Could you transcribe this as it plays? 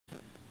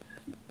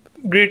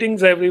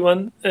Greetings,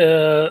 everyone.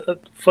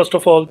 First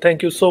of all,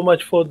 thank you so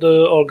much for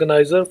the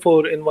organizer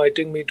for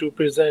inviting me to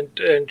present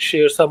and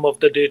share some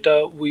of the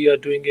data we are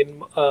doing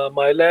in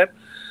my lab.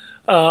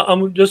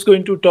 I'm just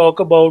going to talk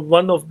about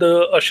one of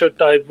the Usher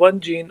type 1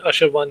 gene,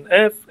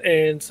 Usher1F,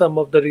 and some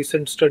of the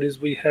recent studies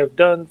we have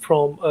done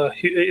from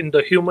in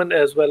the human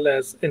as well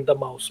as in the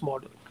mouse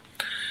model.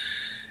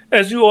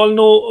 As you all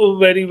know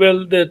very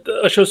well, that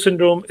Usher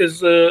syndrome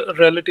is a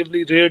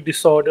relatively rare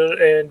disorder,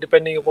 and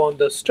depending upon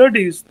the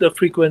studies, the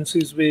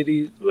frequencies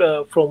vary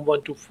from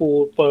 1 to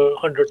 4 per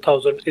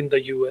 100,000 in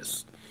the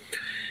US.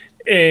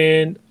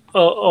 And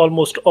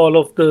almost all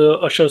of the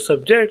Usher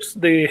subjects,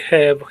 they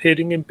have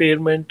hearing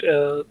impairment,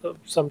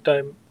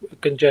 sometime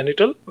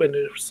congenital when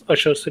it's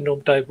Usher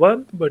syndrome type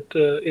 1, but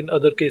in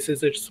other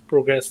cases it's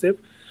progressive.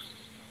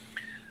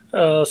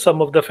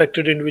 Some of the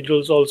affected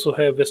individuals also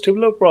have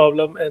vestibular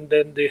problem, and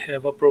then they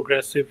have a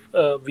progressive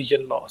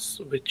vision loss,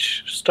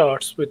 which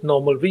starts with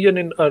normal vision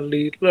in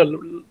early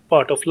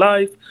part of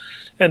life,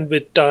 and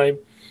with time,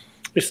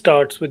 it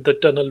starts with the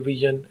tunnel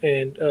vision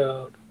and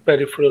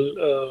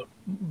peripheral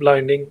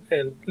blinding,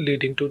 and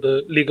leading to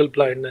the legal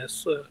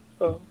blindness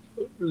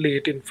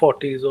late in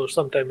 40s or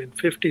sometime in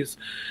 50s,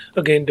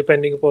 again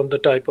depending upon the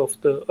type of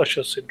the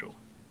Usher syndrome.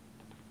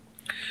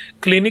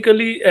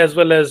 Clinically as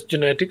well as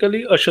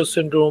genetically, Usher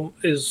syndrome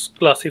is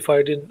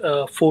classified in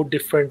 4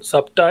 different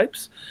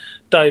subtypes.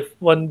 Type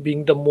 1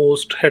 being the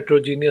most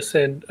heterogeneous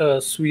and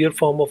severe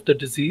form of the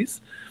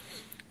disease.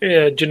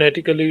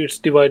 Genetically, it's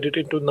divided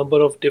into a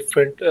number of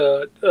different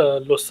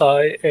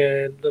loci,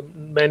 and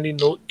many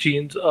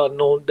genes are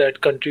known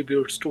that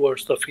contributes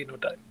towards the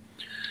phenotype.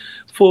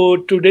 For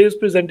today's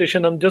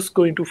presentation, I'm just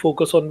going to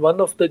focus on one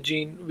of the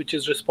gene which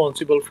is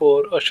responsible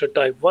for Usher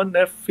type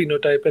 1F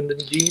phenotype, and the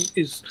gene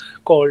is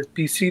called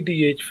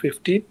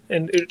PCDH15,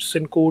 and it's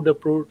encode a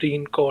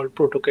protein called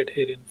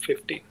protocadherin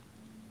 15.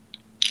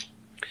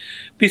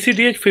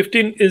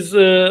 PCDH15 is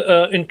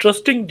an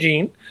interesting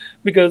gene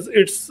because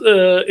it's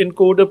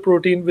encode a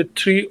protein with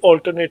 3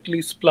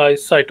 alternately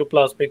spliced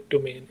cytoplasmic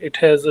domain. It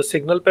has a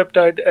signal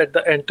peptide at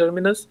the N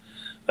terminus,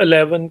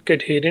 11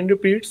 cadherin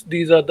repeats.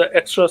 These are the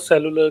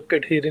extracellular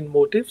cadherin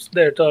motifs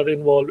that are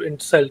involved in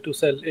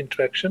cell-to-cell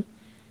interaction,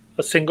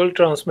 a single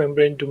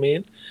transmembrane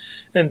domain,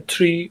 and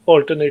 3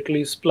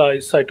 alternately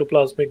spliced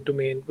cytoplasmic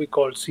domain we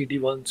call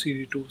CD1,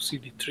 CD2,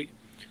 CD3.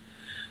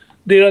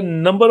 There are a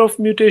number of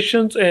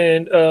mutations,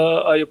 and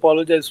I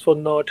apologize for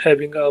not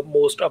having a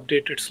most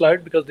updated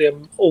slide because there are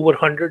over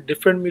 100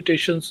 different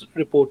mutations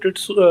reported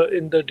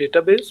in the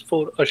database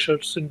for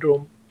Usher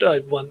syndrome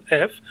type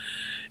 1F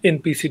in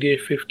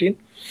PCDH15.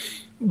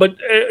 But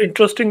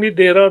interestingly,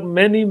 there are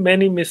many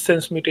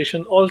missense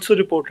mutations also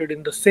reported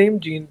in the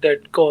same gene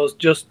that cause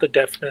just the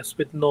deafness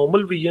with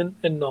normal vision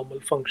and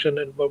normal function,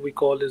 and what we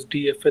call is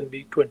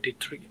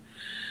DFNB23.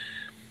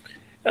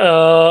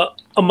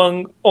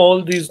 Among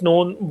all these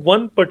known,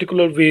 one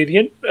particular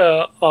variant,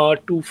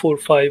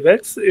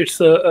 R245X, it's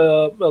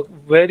a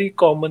very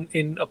common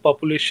in a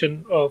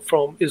population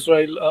from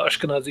Israel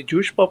Ashkenazi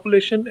Jewish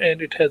population,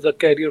 and it has a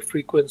carrier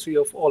frequency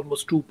of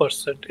almost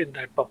 2% in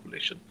that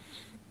population.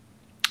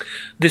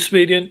 This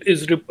variant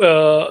is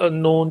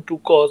known to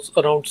cause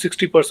around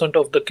 60%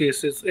 of the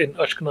cases in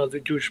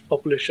Ashkenazi Jewish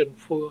population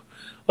for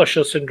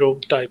Usher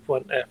syndrome type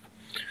 1F.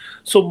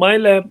 So my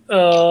lab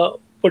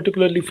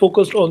particularly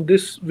focused on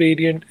this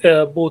variant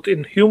both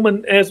in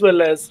human as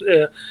well as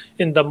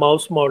in the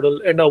mouse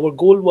model, and our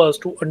goal was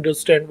to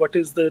understand what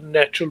is the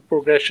natural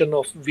progression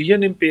of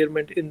vision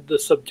impairment in the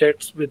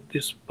subjects with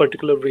this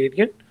particular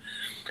variant,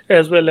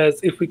 as well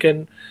as if we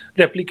can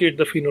replicate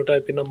the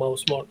phenotype in a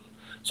mouse model.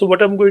 So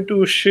what I'm going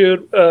to share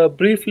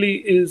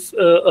briefly is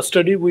a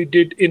study we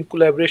did in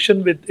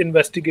collaboration with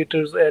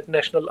investigators at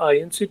National Eye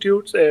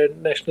Institutes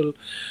and National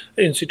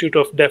Institute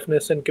of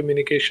Deafness and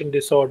Communication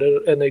Disorder,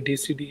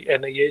 NIDCD,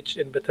 NIH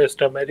in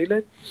Bethesda,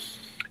 Maryland.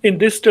 In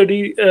this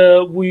study,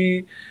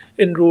 we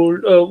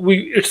enrolled,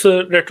 it's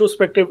a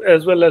retrospective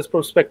as well as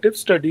prospective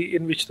study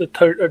in which the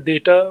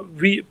data,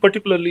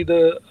 particularly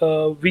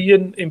the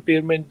vision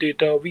impairment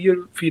data,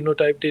 vision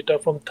phenotype data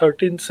from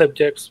 13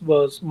 subjects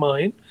was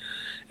mined.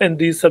 And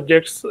these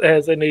subjects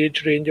has an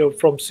age range of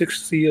from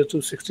 6 years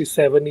to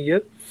 67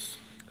 years.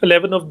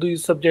 11 of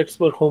these subjects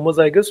were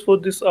homozygous for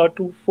this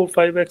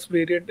R245X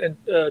variant, and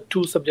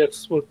 2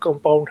 subjects were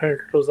compound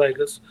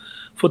heterozygous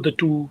for the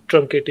 2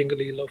 truncating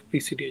allele of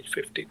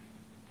PCDH15.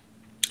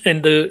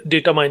 And the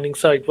data mining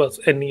site was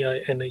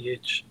NEI,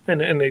 NIH,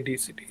 and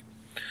NIDCD.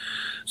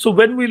 So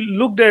when we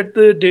looked at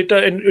the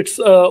data, and it's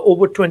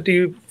over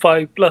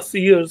 25 plus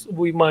years,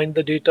 we mined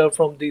the data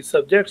from these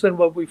subjects, and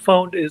what we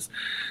found is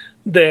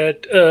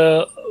that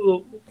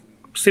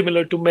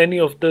similar to many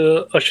of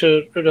the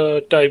Usher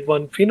type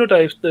 1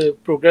 phenotypes, the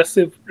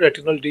progressive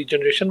retinal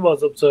degeneration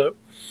was observed.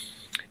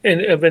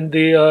 And when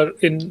they are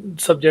in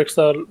subjects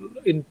are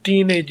in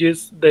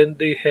teenagers, then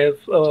they have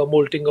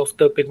molting of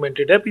the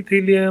pigmented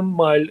epithelium,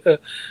 mild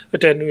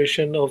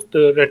attenuation of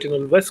the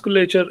retinal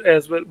vasculature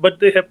as well, but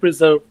they have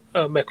preserved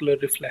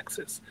macular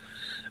reflexes.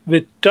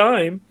 With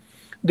time,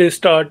 they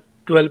start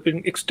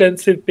developing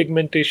extensive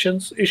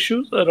pigmentations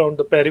issues around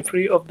the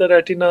periphery of the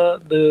retina.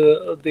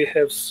 They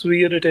have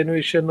severe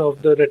attenuation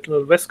of the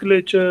retinal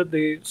vasculature.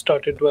 They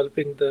started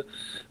developing the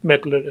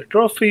macular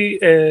atrophy,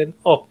 and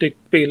optic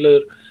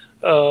pallor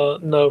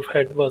nerve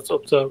head was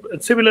observed.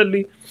 And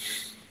similarly,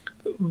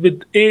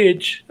 with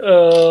age,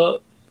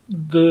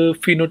 the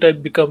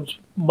phenotype becomes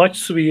much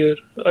severe.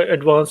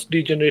 Advanced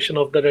degeneration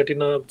of the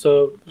retina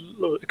observed,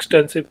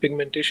 extensive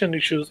pigmentation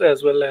issues,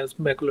 as well as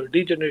macular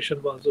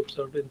degeneration was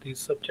observed in these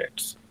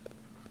subjects.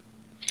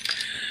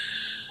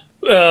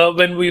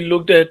 When we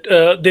looked at,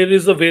 there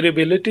is a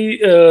variability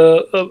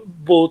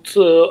both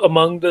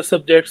among the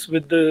subjects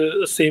with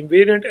the same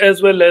variant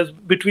as well as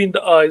between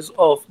the eyes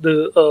of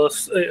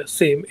the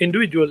same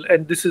individual.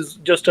 And this is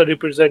just a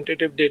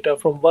representative data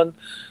from one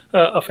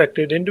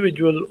affected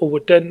individual over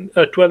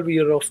 12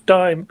 years of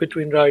time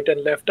between right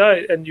and left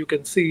eye. And you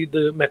can see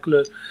the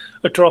macular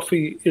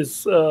atrophy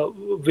is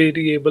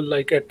variable,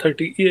 like at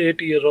 38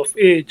 years of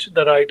age,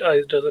 the right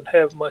eye doesn't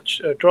have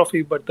much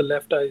atrophy, but the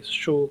left eyes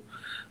show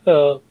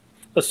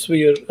a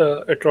severe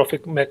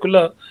atrophic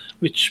macula,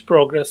 which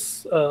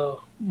progress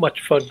much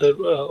further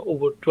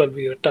over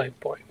 12-year time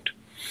point.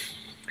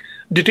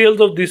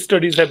 Details of these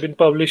studies have been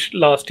published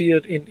last year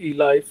in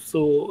eLife.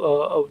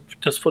 So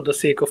just for the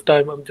sake of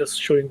time, I'm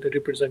just showing the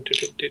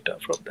representative data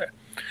from that.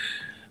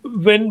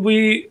 When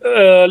we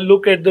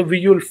look at the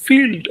visual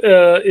field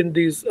in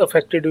these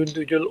affected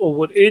individuals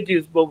over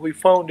ages, what we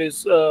found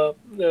is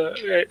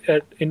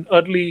in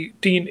early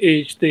teen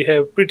age, they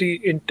have pretty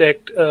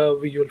intact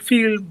visual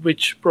field,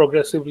 which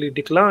progressively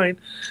decline.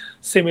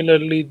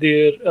 Similarly,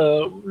 their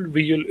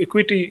visual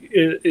acuity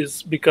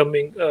is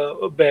becoming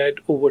bad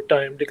over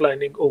time,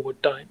 declining over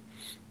time.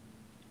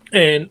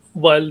 And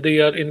while they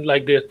are in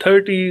like their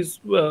 30s,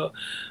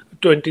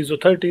 20s or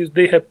 30s,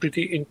 they have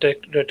pretty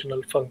intact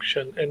retinal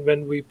function. And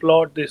when we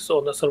plot this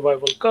on a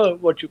survival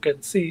curve, what you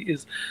can see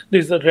is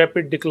there's a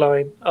rapid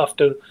decline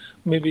after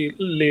maybe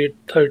late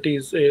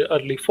 30s,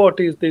 early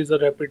 40s. There's a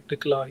rapid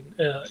decline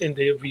in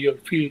their visual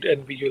field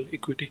and visual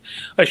acuity.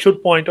 I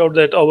should point out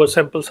that our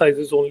sample size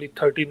is only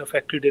 13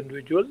 affected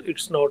individuals.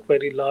 It's not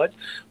very large,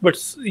 but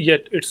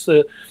yet it's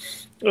a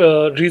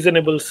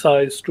reasonable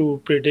size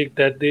to predict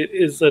that there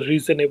is a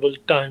reasonable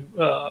time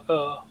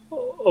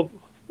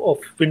of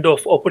window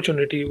of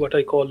opportunity, what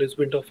I call is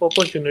window of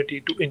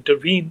opportunity to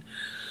intervene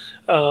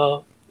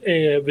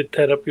with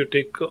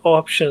therapeutic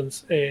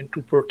options and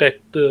to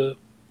protect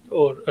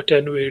or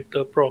attenuate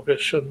the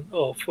progression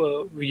of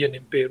vision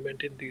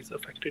impairment in these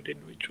affected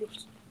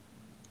individuals.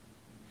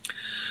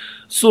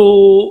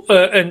 So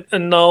and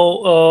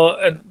now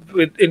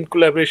in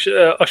collaboration,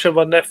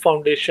 Usher1F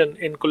Foundation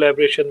in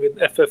collaboration with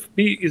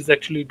FFB is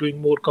actually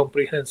doing more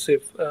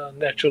comprehensive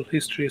natural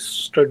history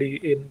study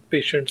in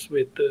patients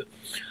with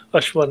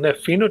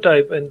USH1F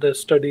phenotype, and the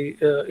study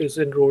is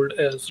enrolled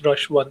as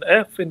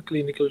USH1F in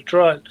clinical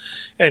trial,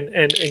 and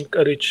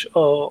encourage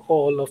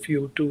all of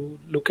you to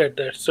look at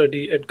that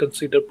study and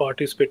consider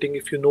participating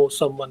if you know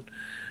someone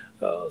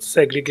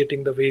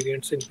segregating the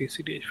variants in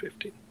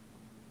PCDH15.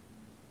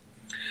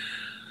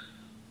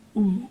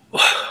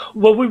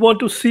 What we want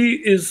to see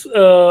is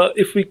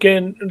if we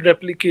can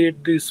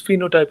replicate this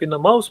phenotype in a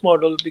mouse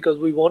model, because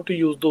we want to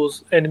use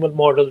those animal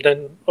models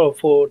then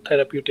for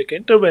therapeutic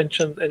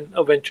interventions and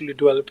eventually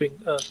developing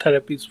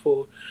therapies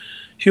for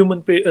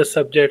human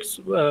subjects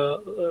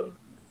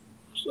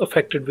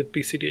affected with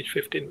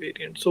PCDH15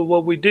 variant. So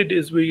what we did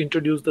is we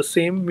introduced the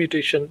same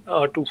mutation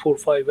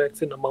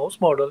R245X in a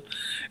mouse model,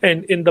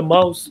 and in the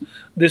mouse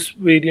this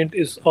variant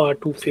is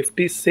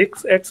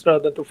R256X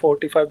rather than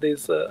 245.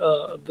 There's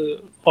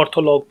the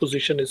ortholog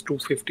position is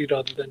 250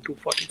 rather than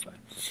 245.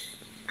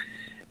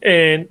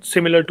 And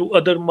similar to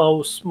other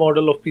mouse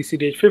model of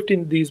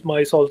PCDH15, these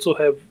mice also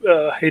have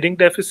hearing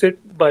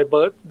deficit by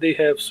birth. They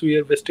have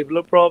severe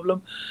vestibular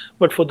problem.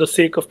 But for the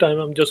sake of time,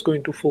 I'm just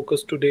going to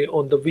focus today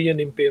on the vision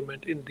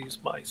impairment in these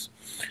mice.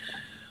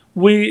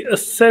 We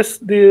assess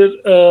their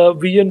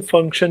vision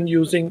function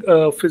using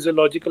a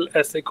physiological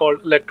assay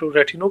called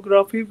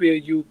electroretinography, where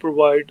you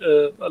provide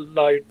a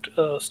light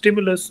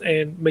stimulus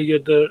and measure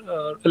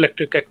the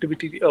electric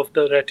activity of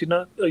the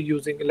retina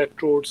using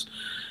electrodes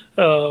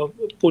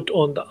put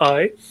on the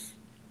eye.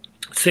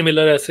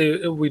 Similar as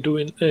we do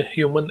in a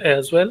human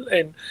as well.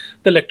 And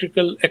the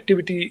electrical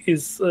activity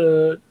is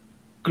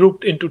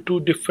grouped into two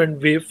different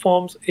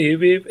waveforms, A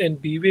wave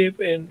and B wave.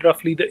 And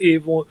roughly the A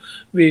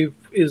wave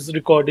is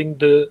recording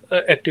the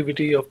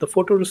activity of the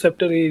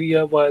photoreceptor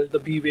area, while the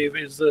B wave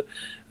is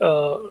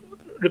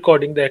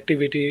recording the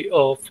activity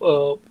of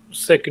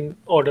second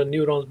order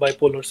neurons,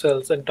 bipolar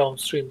cells, and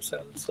downstream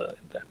cells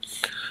in that.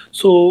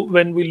 So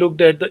when we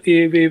looked at the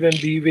A wave and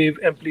B wave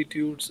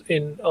amplitudes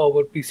in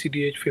our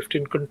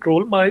PCDH15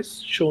 control mice,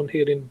 shown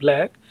here in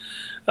black,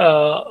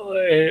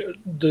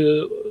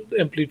 the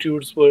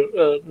amplitudes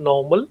were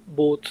normal,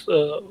 both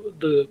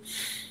the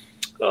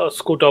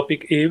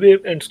scotopic A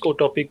wave and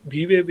scotopic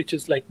B wave, which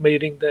is like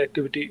measuring the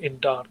activity in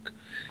dark.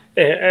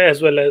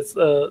 as well as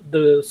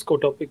the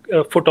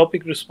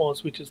photopic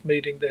response, which is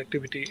measuring the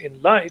activity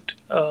in light,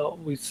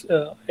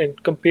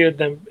 and compare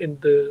them in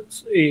the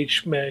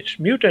age-matched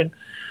mutant.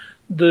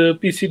 The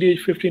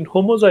PCDH15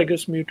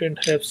 homozygous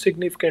mutant have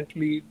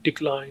significantly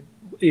declined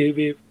A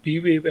wave, B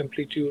wave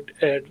amplitude,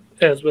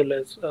 as well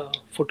as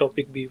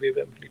photopic B wave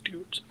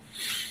amplitudes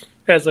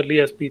as early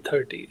as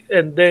P30.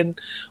 And then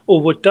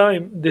over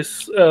time,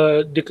 this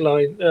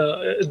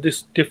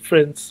this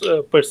difference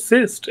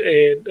persists,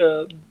 and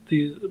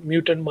the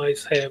mutant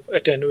mice have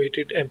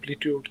attenuated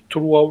amplitude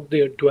throughout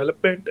their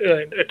development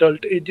and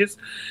adult ages.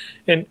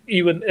 And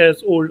even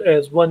as old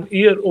as 1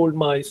 year old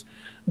mice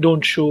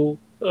don't show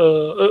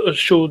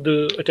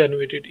the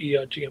attenuated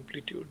ERG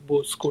amplitude,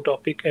 both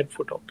scotopic and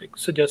photopic,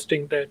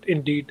 suggesting that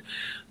indeed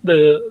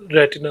the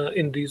retina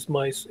in these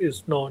mice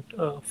is not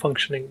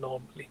functioning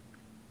normally.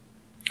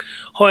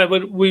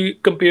 However, we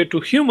compared to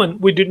human,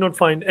 we did not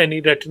find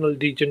any retinal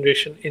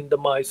degeneration in the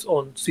mice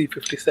on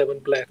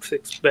C57 black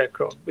 6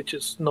 background, which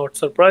is not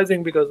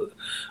surprising because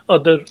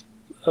other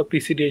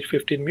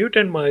PCDH15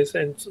 mutant mice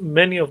and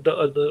many of the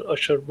other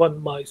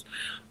Usher1 mice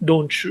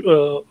don't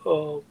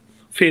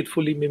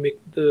faithfully mimic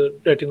the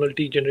retinal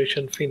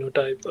degeneration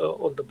phenotype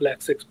on the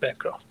black 6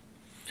 background.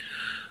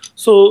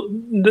 So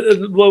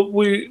what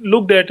we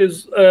looked at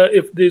is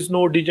if there's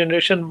no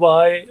degeneration,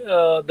 why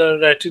the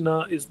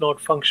retina is not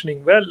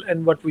functioning well.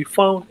 And what we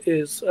found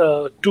is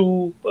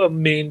two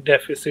main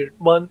deficits.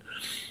 One,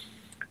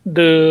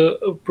 the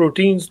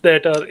proteins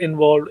that are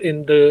involved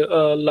in the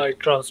light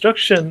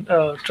transduction,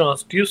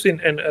 transducin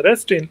and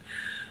arrestin,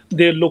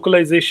 their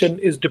localization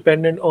is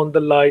dependent on the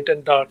light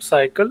and dark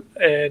cycle,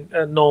 and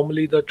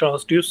normally the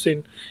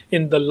transducin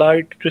in the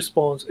light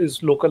response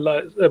is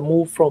localized,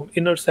 moved from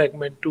inner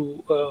segment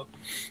to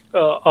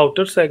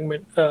outer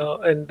segment,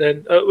 and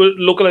then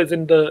localized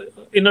in the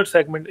inner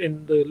segment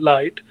in the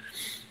light,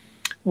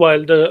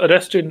 while the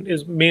arrestin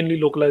is mainly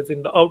localized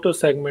in the outer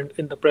segment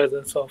in the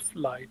presence of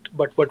light.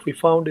 But what we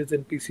found is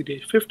in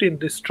PCDH15,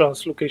 this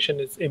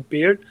translocation is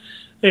impaired,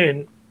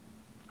 and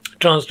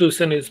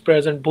transducin is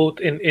present both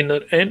in inner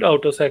and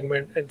outer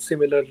segment, and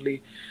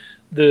similarly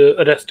the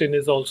arrestin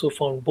is also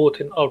found both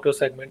in outer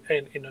segment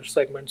and inner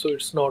segment, so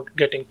it's not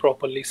getting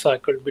properly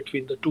cycled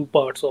between the two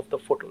parts of the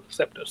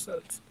photoreceptor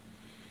cells.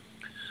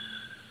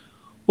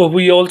 What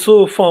we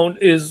also found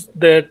is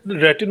that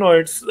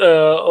retinoids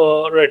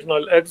or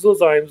retinol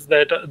exozymes,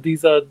 that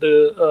these are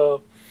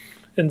the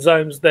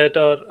enzymes that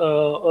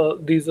are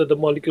these are the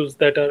molecules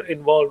that are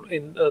involved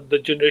in the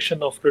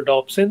generation of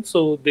rhodopsin.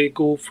 So they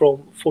go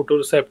from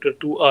photoreceptor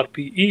to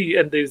RPE,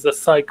 and there is a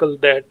cycle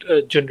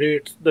that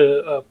generates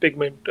the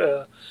pigment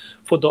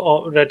for the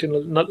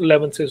retinal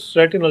 11-cis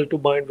retinal to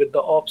bind with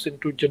the opsin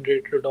to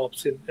generate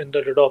rhodopsin, and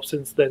the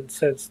rhodopsins then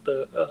sense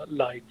the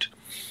light.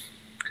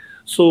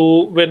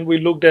 So when we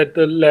looked at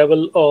the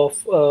level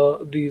of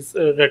these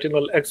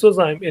retinal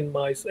exozyme in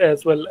mice,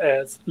 as well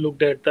as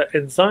looked at the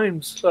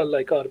enzymes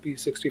like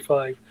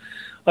RP65,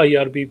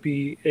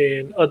 IRBP,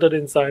 and other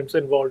enzymes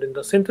involved in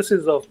the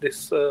synthesis of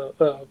this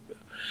retinal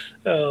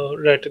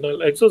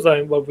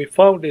exozyme, what we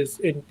found is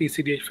in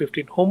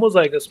PCDH15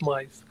 homozygous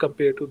mice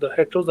compared to the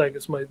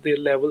heterozygous mice, the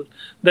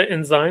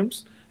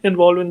enzymes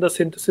involved in the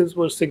synthesis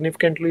were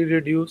significantly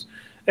reduced,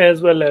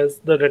 as well as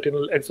the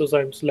retinal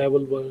exozymes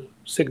level were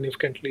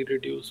significantly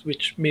reduced,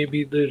 which may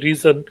be the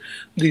reason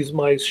these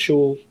mice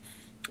show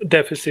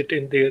deficit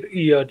in their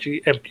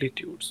ERG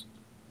amplitudes.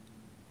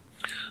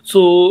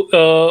 So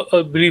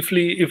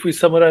briefly, if we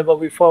summarize,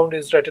 what we found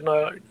is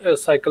retinoid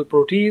cycle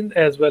protein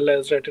as well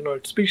as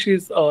retinoid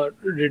species are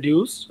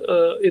reduced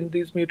in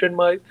these mutant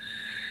mice.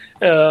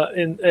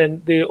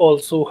 And they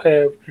also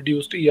have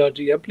reduced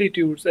ERG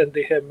amplitudes, and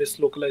they have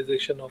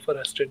mislocalization of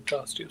arrestin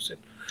transducin.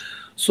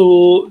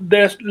 So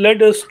that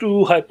led us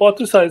to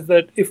hypothesize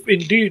that if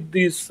indeed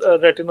these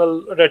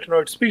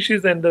retinoid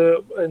species and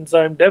the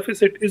enzyme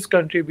deficit is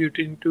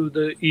contributing to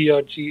the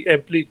ERG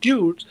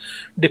amplitudes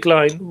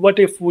decline, what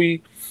if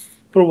we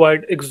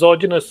provide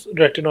exogenous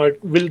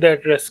retinoid? Will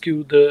that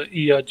rescue the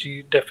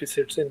ERG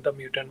deficits in the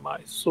mutant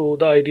mice? So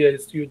the idea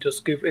is you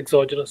just give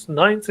exogenous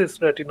 9-cis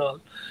retinol,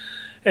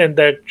 and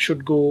that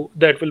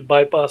will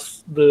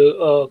bypass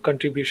the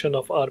contribution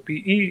of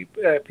RPE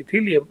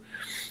epithelium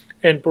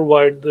and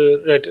provide the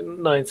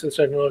 9-cis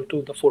retinol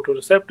to the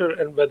photoreceptor,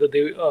 and whether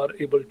they are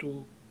able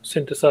to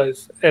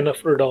synthesize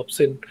enough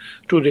rhodopsin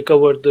to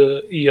recover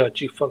the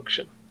ERG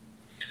function.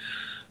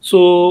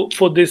 So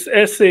for this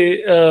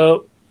assay,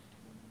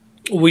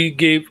 we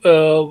gave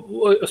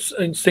a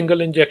single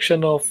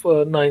injection of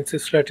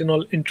 9-cis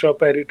retinol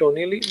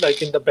intraperitoneally,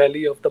 like in the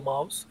belly of the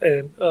mouse,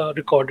 and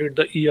recorded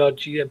the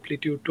ERG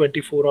amplitude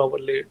 24 hours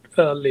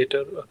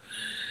later.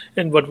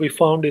 And what we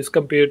found is,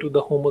 compared to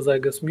the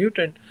homozygous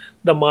mutant,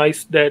 the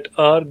mice that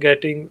are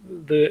getting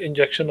the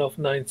injection of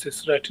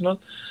 9-cis retinol,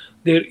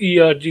 their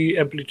ERG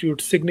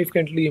amplitude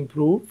significantly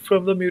improved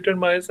from the mutant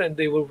mice, and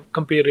they were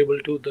comparable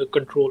to the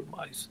control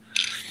mice.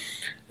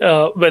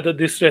 Whether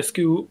this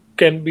rescue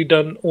can be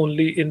done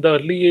only in the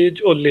early age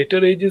or later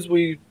ages.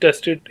 We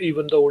tested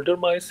even the older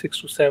mice,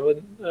 6 to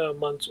 7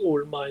 months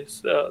old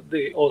mice.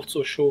 They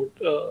also showed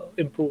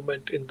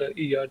improvement in the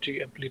ERG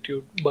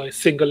amplitude by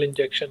single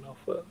injection of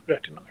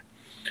retinoid.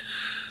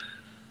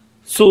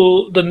 So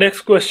the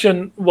next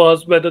question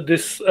was whether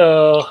this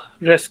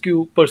rescue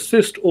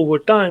persists over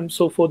time.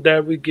 So for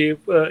that we gave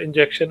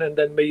injection and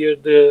then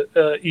measured the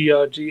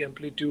ERG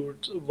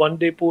amplitudes 1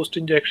 day post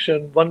injection,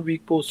 1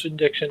 week post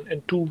injection, and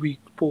 2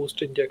 week post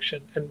injection.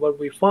 And what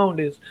we found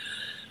is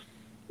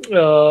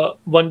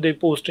 1 day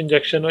post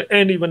injection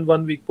and even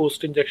 1 week post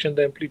injection,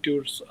 the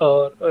amplitudes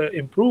are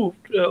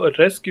improved or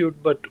rescued,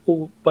 but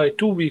by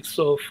 2 weeks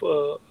of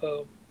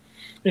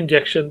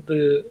injection,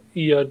 the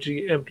ERG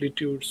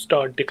amplitude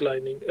start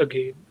declining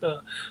again,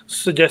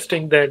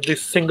 suggesting that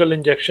this single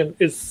injection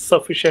is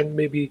sufficient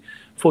maybe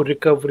for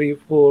recovery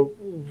for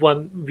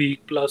 1 week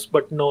plus,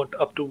 but not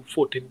up to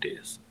 14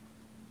 days.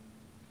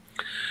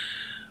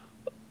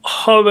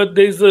 However,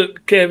 there's a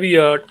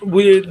caveat.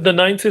 The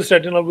 9/6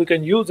 retinol we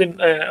can use in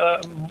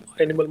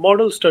animal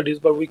model studies,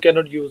 but we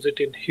cannot use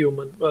it in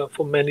human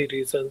for many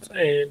reasons.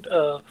 And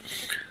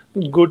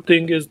good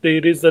thing is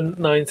there is a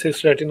 9/6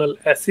 retinol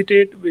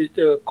acetate which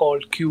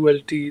called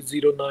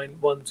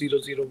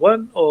QLT091001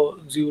 or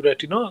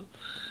zeoretinol.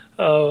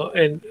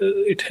 And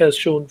it has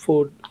shown for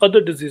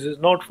other diseases,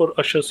 not for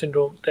Usher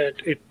syndrome, that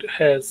it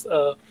has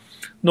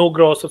no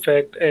gross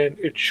effect, and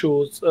it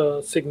shows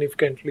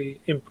significantly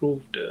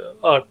improved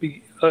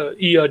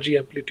ERG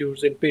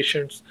amplitudes in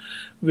patients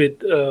with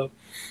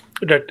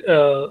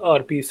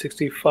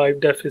RP65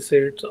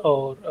 deficits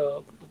or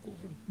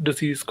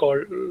disease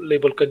called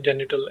label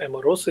congenital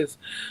amaurosis.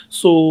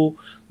 So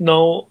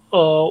now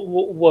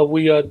what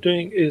we are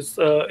doing is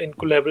in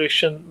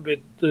collaboration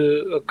with the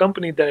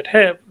company that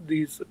have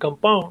these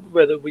compound,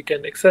 whether we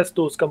can access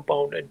those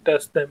compound and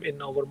test them in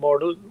our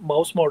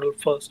mouse model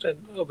first, and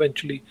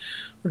eventually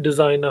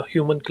design a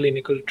human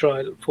clinical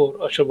trial for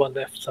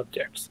Usher1F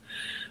subjects,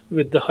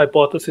 with the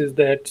hypothesis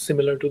that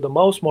similar to the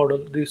mouse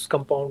model, this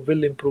compound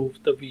will improve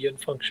the VN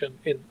function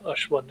in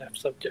Usher1F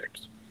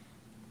subjects.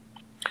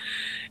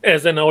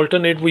 As an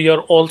alternate, we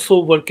are also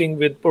working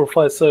with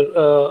Professor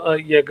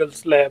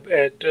Yeagel's lab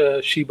at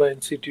Sheba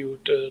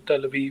Institute,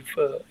 Tel Aviv,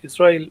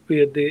 Israel,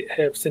 where they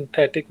have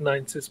synthetic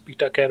 9/6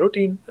 beta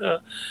carotene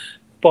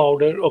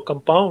powder or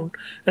compound,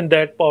 and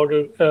that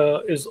powder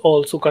is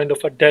also kind of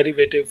a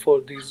derivative for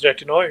these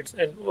retinoids.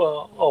 And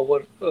our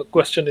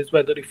question is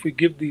whether if we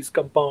give these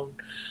compound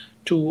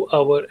to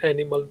our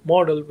animal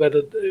model,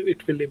 whether it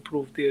will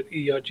improve their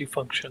ERG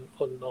function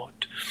or not.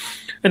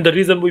 And the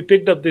reason we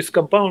picked up this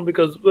compound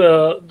because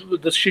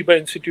the Sheba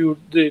Institute,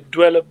 they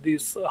developed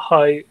this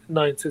high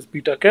 9/6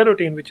 beta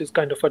carotene, which is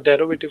kind of a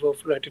derivative of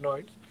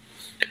retinoids,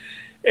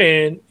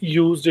 and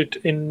used it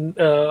in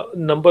a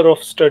number of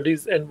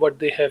studies. And what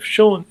they have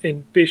shown in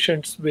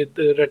patients with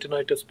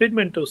retinitis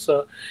pigmentosa,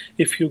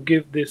 if you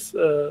give this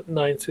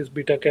 9/6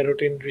 beta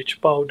carotene rich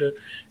powder,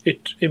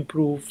 it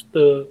improves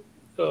the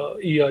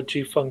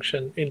ERG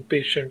function in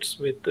patients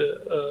with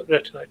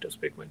retinitis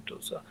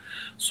pigmentosa.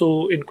 So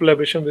in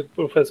collaboration with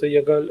Professor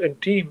Yeagal and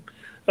team,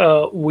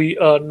 we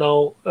are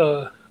now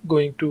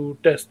going to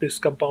test this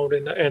compound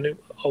in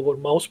our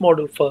mouse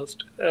model first,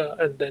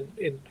 and then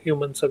in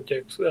human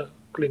subjects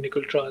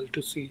clinical trial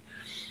to see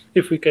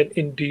if we can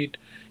indeed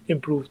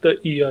improve the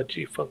ERG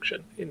function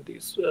in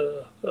these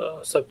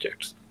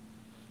subjects.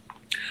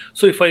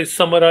 So if I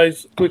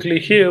summarize quickly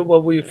here,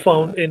 what we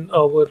found in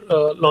our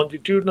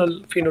longitudinal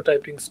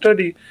phenotyping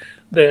study,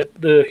 that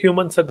the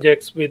human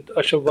subjects with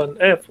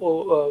Usher1F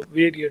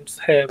variants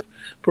have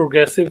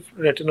progressive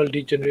retinal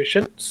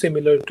degeneration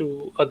similar to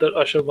other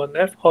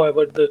Usher1F.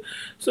 However,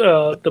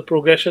 the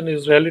progression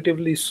is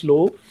relatively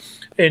slow,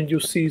 and you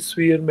see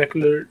severe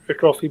macular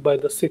atrophy by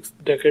the 6th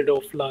decade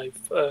of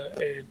life.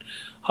 And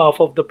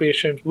half of the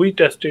patients we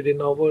tested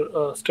in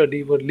our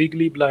study were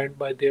legally blind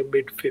by their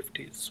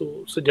mid-50s.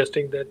 So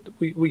suggesting that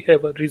we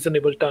have a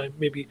reasonable time,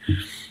 maybe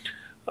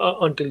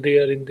until they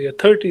are in their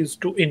 30s,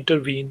 to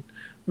intervene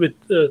with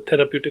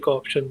therapeutic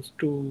options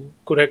to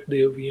correct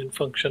their VN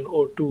function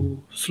or to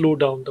slow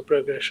down the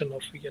progression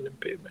of VN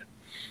impairment.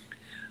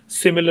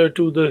 Similar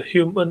to the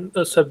human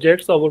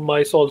subjects, our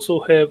mice also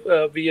have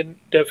VN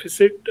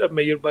deficit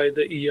measured by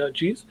the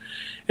ERGs,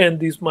 and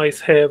these mice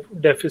have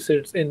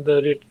deficits in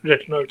the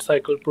retinoid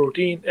cycle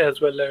protein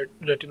as well as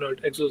retinoid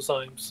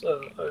exozymes,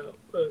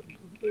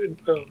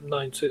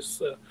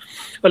 9/6,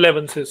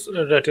 11/6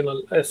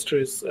 retinal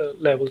esterase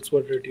levels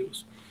were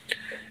reduced.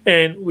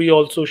 And we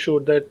also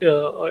showed that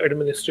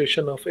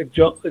administration of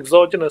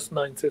exogenous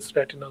 9/6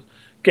 retinol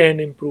can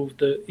improve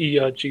the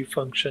ERG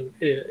function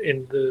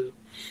in the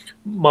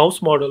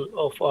mouse model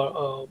of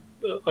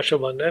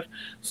Usher1F,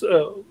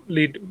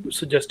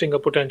 suggesting a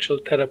potential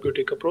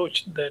therapeutic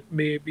approach that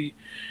we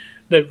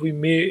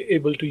may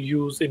able to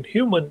use in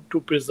human to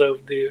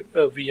preserve their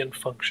VN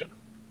function.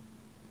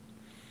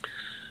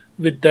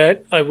 With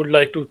that, I would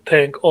like to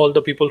thank all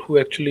the people who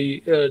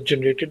actually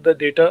generated the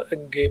data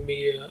and gave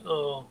me an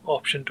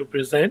option to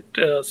present,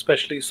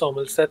 especially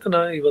Somil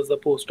Sethana. He was the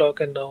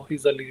postdoc and now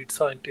he's a lead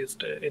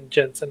scientist in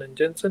Jensen and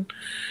Jensen.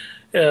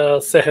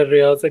 Seher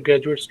Riaz, a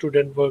graduate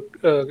student,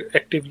 worked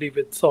actively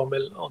with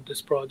Somil on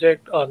this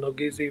project. Arno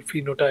Gizi,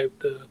 phenotype,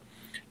 the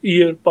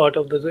ear part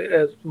of the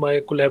as my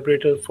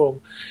collaborator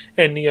from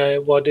NEI,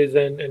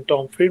 Wadesen, and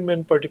Tom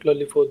Friedman,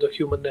 particularly for the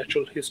human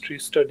natural history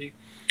study,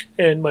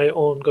 and my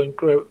ongoing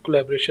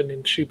collaboration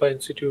in Shiba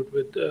Institute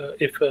with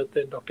IFAT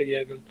and Dr.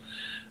 Yagel,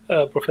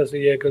 Professor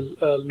Yagel,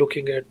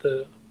 looking at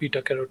the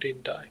beta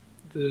carotene dye.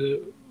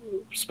 The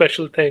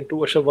special thank to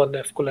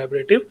USH1F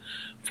Collaborative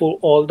for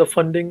all the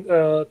funding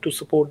to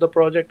support the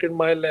project in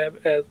my lab,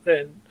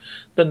 and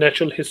the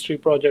natural history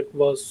project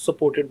was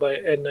supported by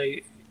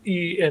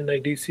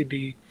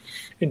NIDCD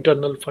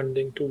internal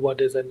funding to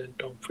Wadesen and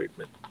Tom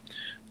Friedman.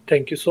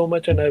 Thank you so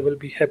much, and I will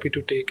be happy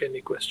to take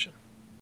any question.